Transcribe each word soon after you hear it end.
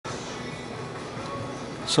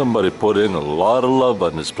Somebody put in a lot of love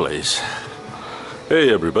on this place.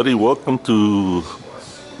 Hey everybody, welcome to,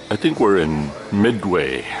 I think we're in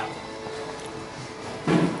Midway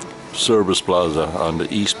Service Plaza on the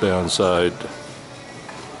eastbound side.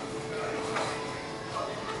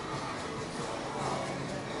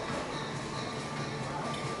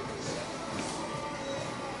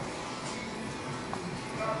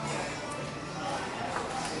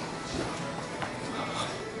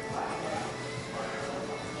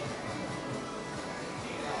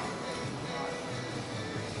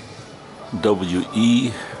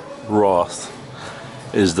 W.E. Roth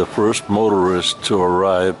is the first motorist to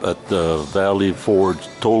arrive at the Valley Forge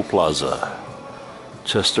Toll Plaza,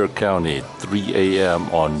 Chester County, 3 a.m.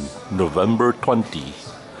 on November 20,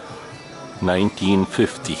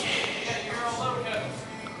 1950.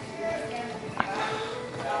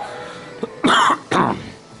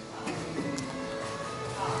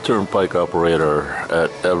 Turnpike operator at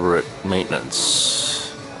Everett Maintenance,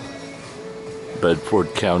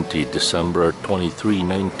 Bedford County, December 23,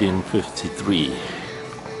 1953.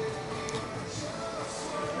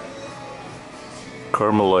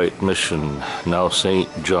 Carmelite Mission, now St.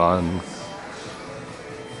 John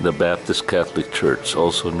the Baptist Catholic Church,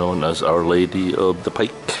 also known as Our Lady of the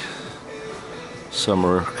Pike,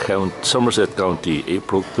 Somerset County,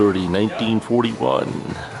 April 30,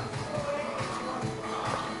 1941.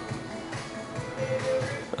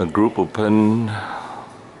 A group of Penn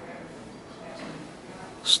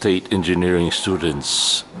State engineering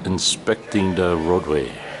students inspecting the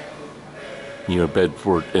roadway near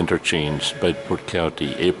Bedford Interchange, Bedford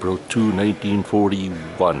County, April 2,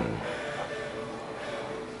 1941.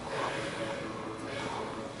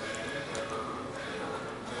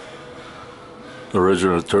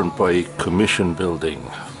 Original Turnpike Commission Building,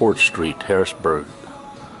 4th Street, Harrisburg,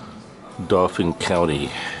 Dauphin County,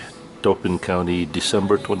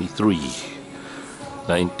 December 23,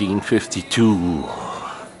 1952.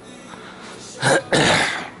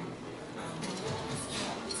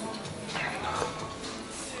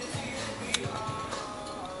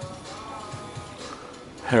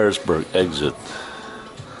 Harrisburg exit.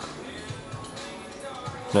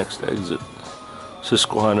 Next exit,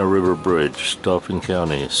 Susquehanna River Bridge, Dauphin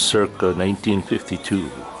County, circa 1952.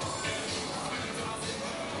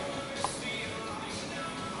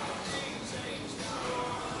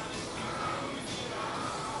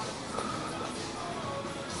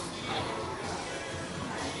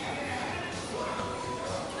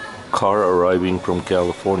 Car arriving from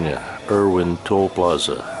California, Irwin Toll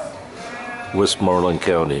Plaza, Westmoreland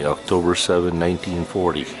County, October 7,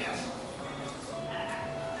 1940.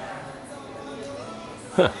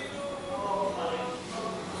 Huh.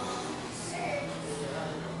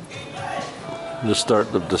 The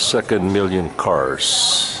start of the second million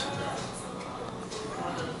cars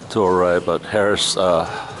to arrive at Harris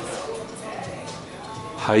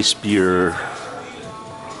High Spear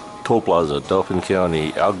Toll Plaza, Dauphin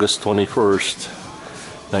County, August 21st,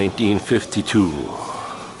 1952.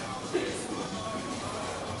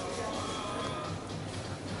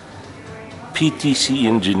 PTC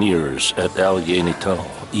engineers at Allegheny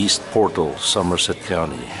Tunnel, East Portal, Somerset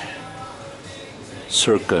County,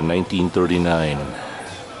 circa 1939.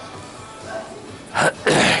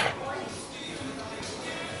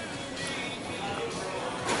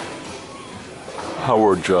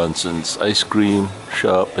 Howard Johnson's Ice Cream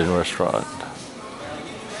Shop and Restaurant.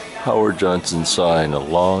 Howard Johnson sign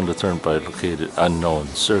along the turnpike located unknown,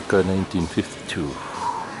 circa 1952.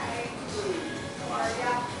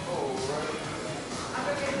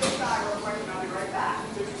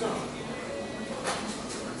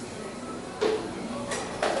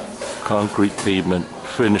 Concrete pavement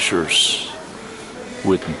finishers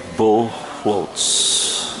with bull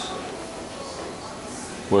floats,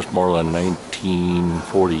 Westmoreland,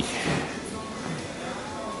 1940.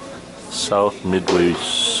 South Midway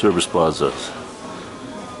Service Plaza,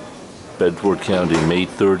 Bedford County, May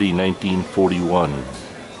 30, 1941,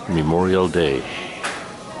 Memorial Day.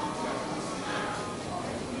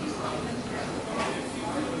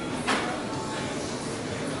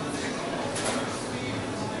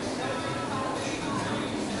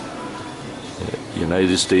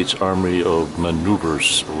 United States Army of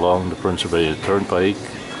Maneuvers along the Pennsylvania Turnpike,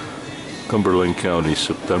 Cumberland County,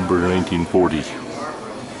 September 1940.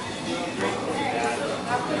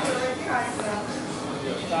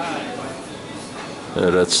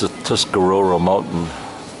 That's the Tuscarora Mountain.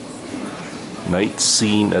 Night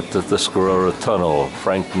scene at the Tuscarora Tunnel,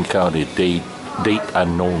 Franklin County, date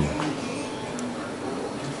unknown.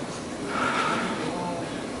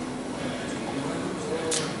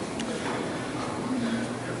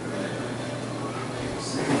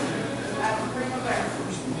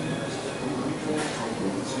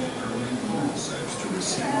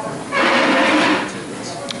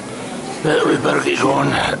 But we better get going.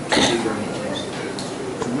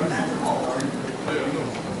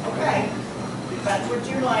 Okay. If that's what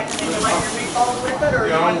you like, and you like your meatballs with it, or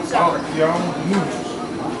you want it separate? Yeah, I want the noodles.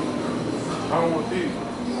 I don't want these. I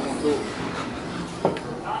want those.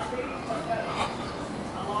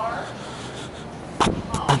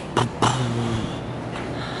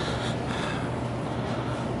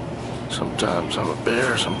 Sometimes I'm a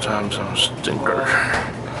bear, sometimes I'm a stinker.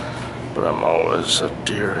 But I'm always a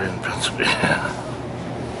deer in Pennsylvania.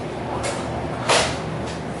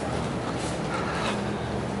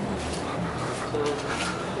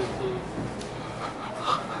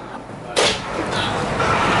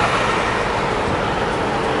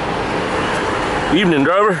 Evening,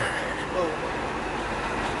 driver.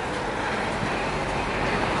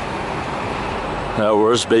 Now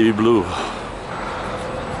where's Baby Blue?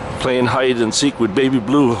 Playing hide and seek with Baby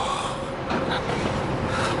Blue.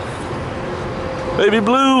 Baby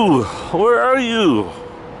Blue, where are you?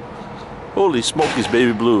 Holy smokies,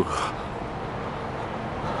 Baby Blue.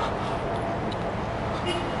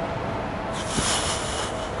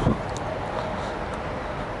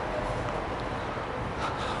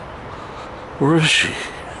 Where is she?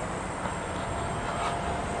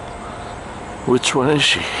 Which one is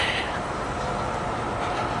she?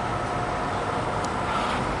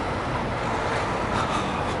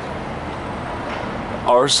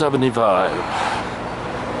 R75.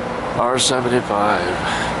 R75.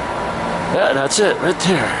 Yeah, that's it right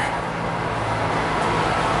there.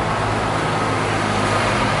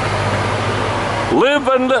 Live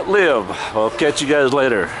and let live. I'll catch you guys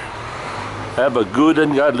later. Have a good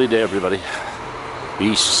and godly day, everybody.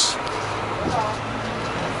 Peace.